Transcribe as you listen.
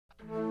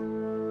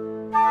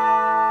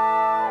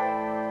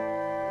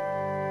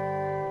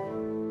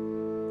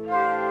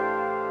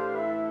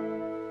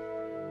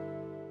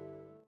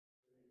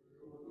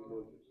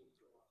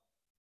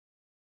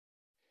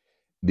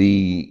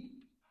The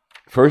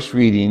first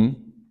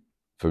reading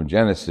from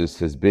Genesis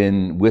has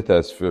been with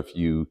us for a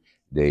few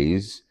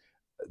days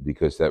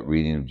because that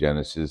reading of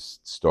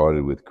Genesis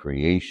started with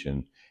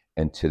creation,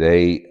 and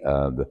today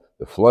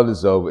the flood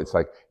is over. It's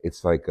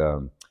like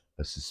a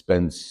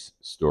suspense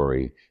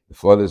story. The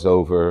flood is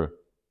over.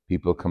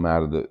 People come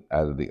out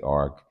of the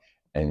ark,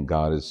 and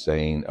God is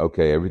saying,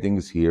 "Okay, everything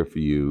is here for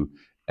you,"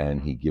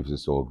 and He gives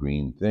us all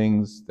green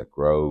things that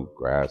grow,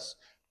 grass,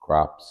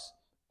 crops,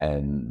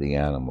 and the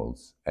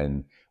animals.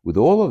 And with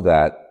all of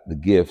that, the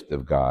gift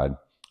of God.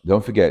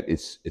 Don't forget,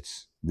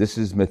 this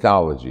is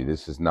mythology.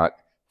 This is not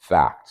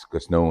fact,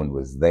 because no one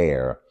was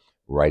there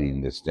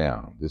writing this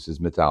down. This is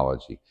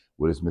mythology.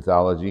 What is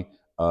mythology?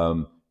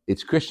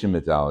 It's Christian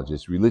mythology.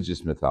 It's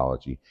religious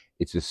mythology.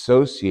 It's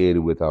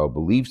associated with our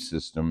belief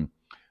system,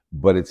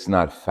 but it's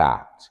not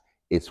fact.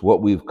 It's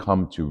what we've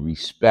come to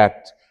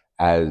respect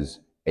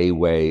as a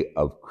way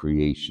of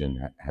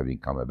creation having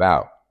come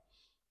about.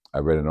 I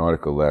read an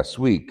article last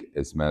week.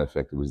 As a matter of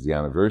fact, it was the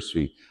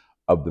anniversary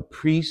of the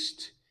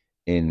priest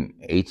in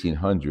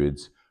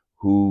 1800s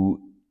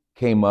who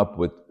came up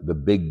with the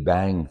Big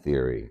Bang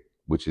theory,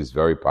 which is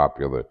very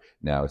popular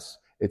now.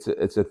 It's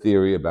a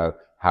theory about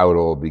how it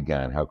all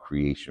began, how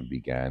creation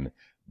began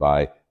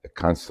by a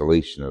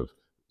constellation of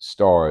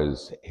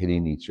stars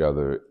hitting each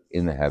other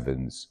in the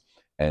heavens,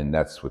 and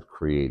that's what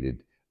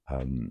created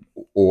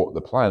all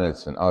the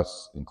planets and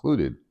us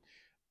included.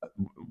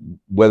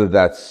 Whether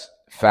that's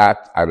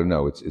fact, I don't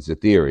know. It's a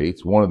theory.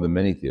 It's one of the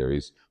many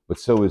theories, but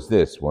so is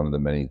this one of the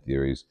many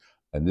theories.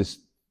 And this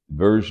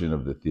version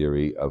of the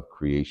theory of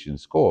creation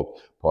is called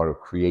part of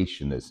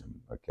creationism,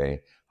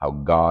 okay? How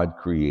God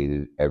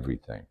created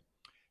everything.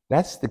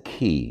 That's the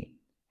key.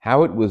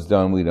 How it was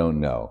done, we don't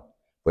know.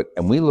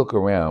 And we look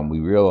around, we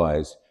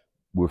realize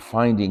we're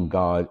finding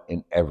God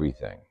in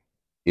everything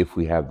if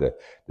we have the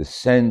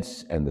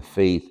sense and the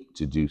faith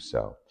to do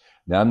so.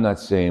 Now, I'm not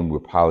saying we're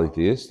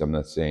polytheists. I'm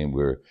not saying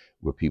we're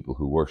people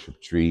who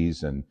worship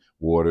trees and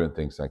water and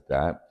things like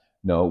that.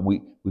 No,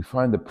 we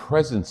find the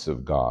presence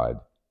of God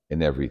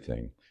in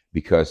everything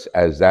because,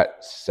 as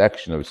that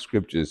section of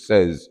scripture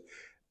says,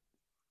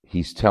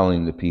 He's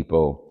telling the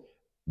people,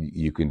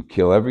 you can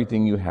kill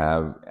everything you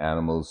have,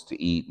 animals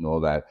to eat and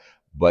all that,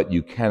 but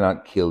you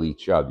cannot kill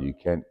each other. You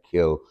can't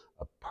kill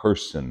a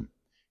person.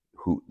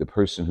 The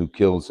person who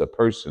kills a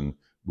person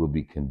will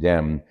be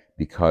condemned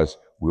because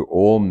we're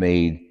all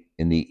made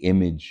in the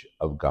image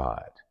of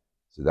God.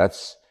 So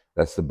that's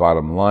the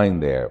bottom line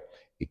there.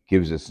 It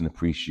gives us an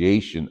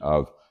appreciation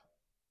of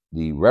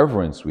the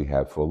reverence we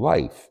have for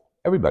life,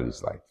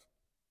 everybody's life.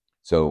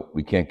 So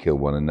we can't kill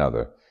one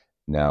another.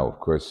 Now, of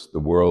course, the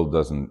world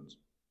doesn't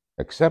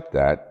accept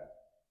that.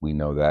 We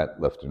know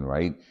that left and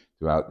right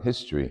throughout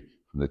history,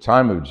 from the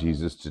time of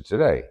Jesus to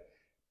today.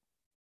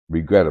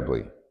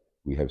 Regrettably,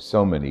 we have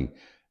so many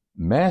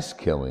mass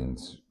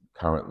killings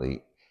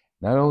currently,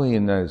 not only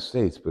in the United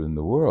States but in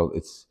the world.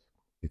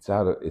 It's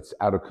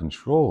out of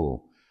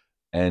control,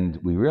 and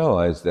we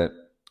realize that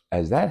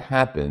as that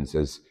happens,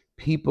 as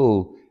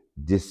people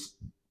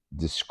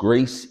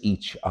disgrace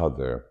each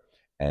other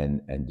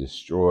and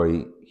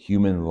destroy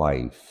human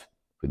life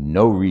for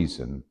no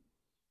reason,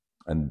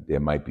 and there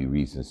might be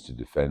reasons to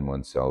defend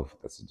oneself,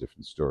 that's a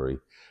different story,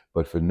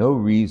 but for no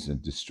reason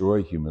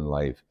destroy human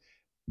life,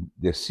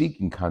 they're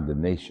seeking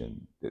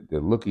condemnation. They're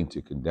looking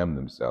to condemn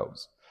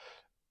themselves.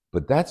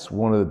 But that's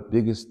one of the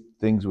biggest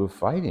things we're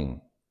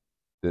fighting,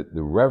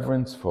 the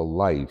reverence for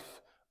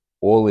life,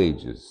 all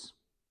ages.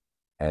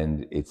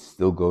 And it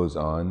still goes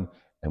on,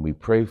 and we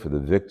pray for the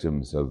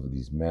victims of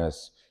these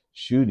mass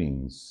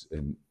shootings.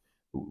 And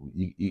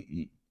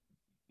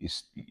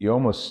you're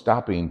almost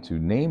stopping to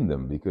name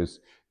them because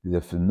they're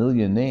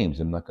familiar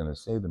names. I'm not going to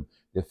say them.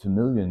 They're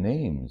familiar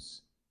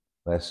names.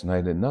 Last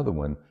night, another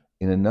one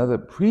in another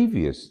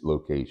previous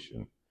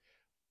location.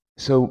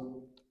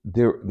 So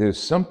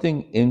there's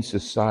something in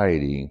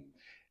society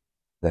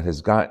that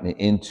has gotten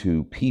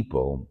into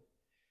people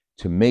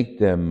to make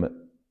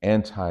them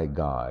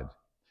anti-God,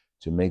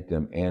 to make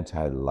them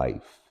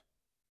anti-life.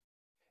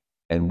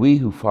 And we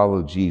who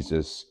follow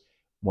Jesus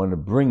want to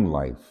bring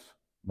life,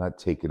 not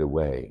take it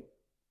away.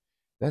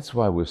 That's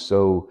why we're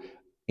so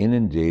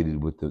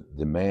inundated with the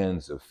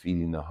demands of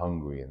feeding the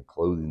hungry and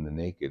clothing the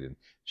naked and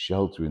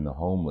sheltering the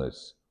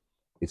homeless.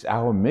 It's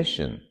our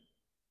mission.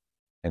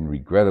 And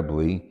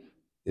regrettably,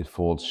 it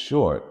falls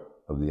short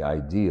of the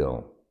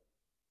ideal.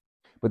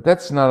 But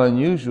that's not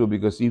unusual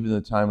because even in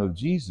the time of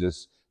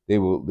Jesus, they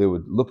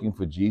were looking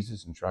for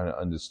Jesus and trying to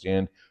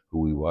understand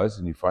who he was.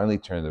 And he finally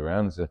turned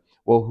around and said,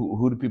 well,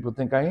 who do people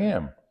think I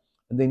am?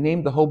 And they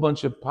named a whole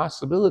bunch of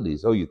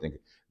possibilities. Oh, you think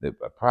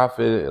a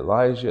prophet,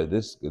 Elijah,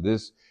 this.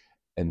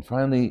 And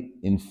finally,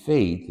 in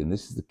faith, and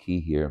this is the key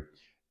here,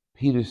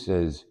 Peter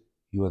says,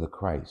 you are the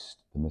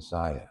Christ, the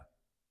Messiah.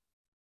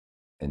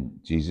 And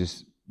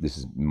Jesus, this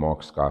is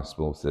Mark's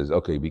gospel, says,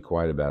 okay, be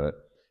quiet about it.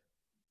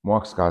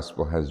 Mark's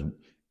gospel has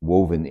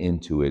woven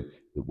into it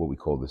what we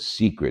call the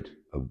secret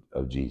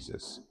of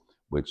Jesus,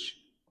 which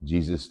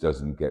Jesus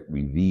doesn't get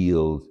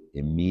revealed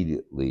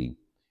immediately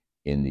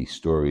in the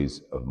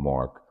stories of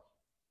Mark.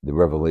 the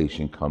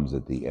revelation comes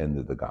at the end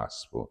of the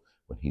gospel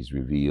when he's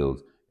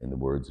revealed in the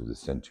words of the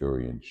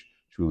centurion,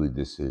 truly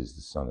this is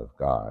the Son of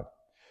God.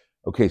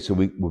 Okay, so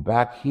we're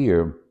back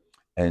here,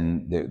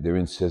 and they're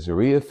in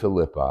Caesarea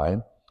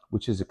Philippi,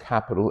 which is a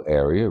capital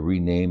area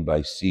renamed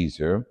by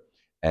Caesar,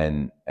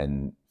 and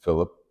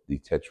Philip, the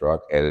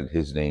tetrarch, added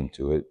his name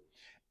to it.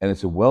 And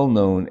it's a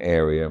well-known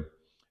area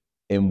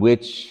in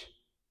which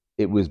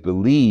it was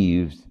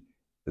believed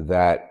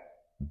that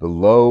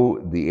below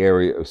the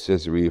area of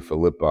Caesarea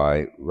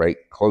Philippi, right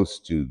close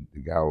to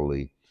the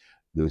Galilee,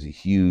 there was a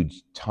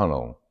huge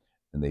tunnel.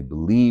 And they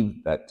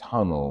believed that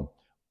tunnel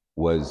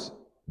was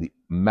the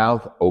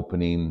mouth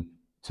opening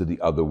to the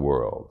other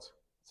world.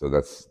 So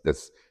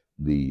that's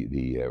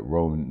the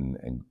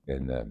Roman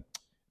and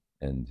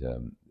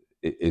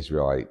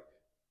Israelite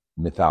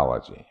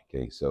mythology.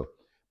 Okay, so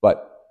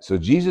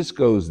Jesus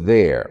goes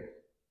there.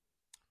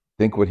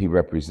 Think what he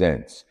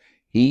represents.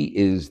 He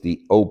is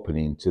the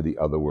opening to the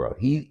other world.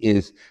 He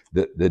is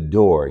the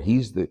door.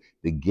 He's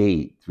the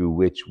gate through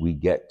which we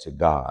get to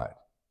God.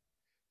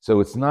 So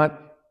it's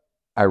not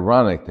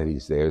ironic that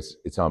he's there.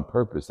 It's on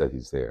purpose that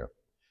he's there.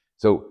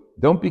 So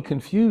don't be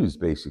confused,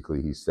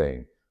 basically, he's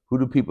saying. Who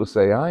do people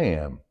say I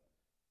am?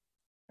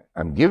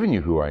 I'm giving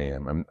you who I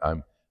am.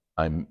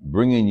 I'm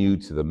bringing you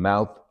to the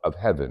mouth of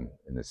heaven,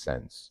 in a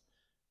sense.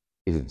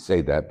 He didn't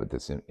say that, but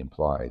that's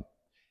implied.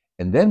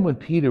 And then when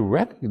Peter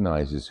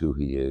recognizes who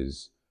he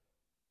is,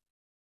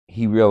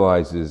 he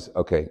realizes,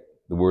 okay,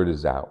 the word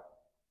is out.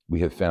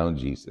 We have found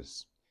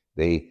Jesus.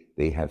 They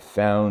have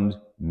found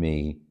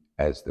me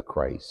as the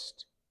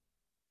Christ.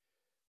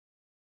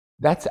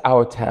 That's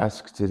our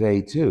task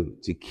today, too,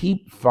 to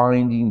keep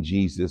finding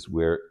Jesus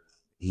where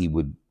he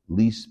would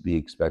least be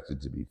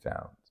expected to be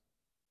found.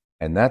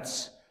 And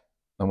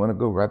I want to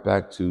go right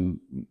back to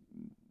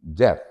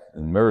death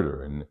and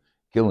murder and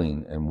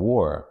killing and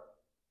war.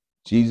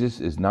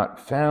 Jesus is not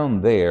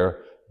found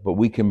there, but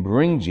we can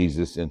bring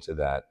Jesus into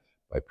that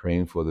by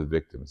praying for the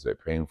victims, by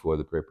praying for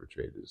the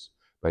perpetrators,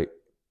 by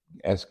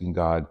asking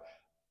God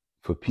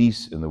for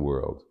peace in the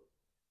world.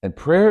 And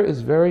prayer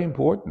is very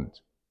important.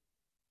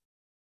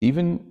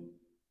 Even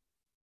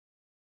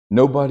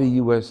Nobody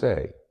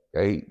USA,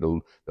 okay,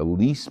 the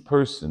least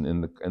person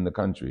in the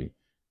country,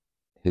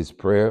 his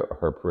prayer or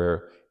her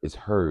prayer is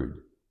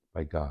heard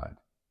by God.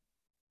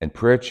 And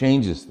prayer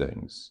changes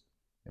things,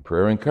 and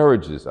prayer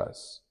encourages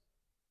us.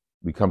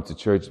 We come to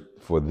church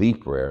for the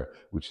prayer,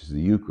 which is the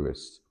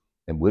Eucharist.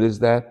 And what is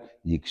that?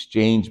 The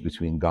exchange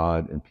between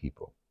God and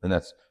people. And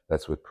that's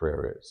what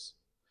prayer is.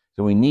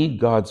 So we need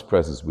God's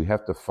presence. We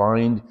have to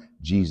find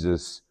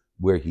Jesus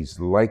where he's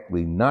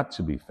likely not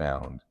to be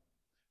found.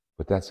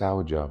 But that's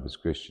our job as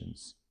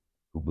Christians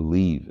who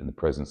believe in the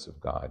presence of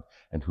God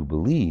and who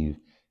believe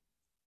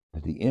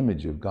that the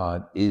image of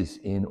God is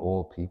in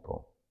all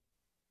people.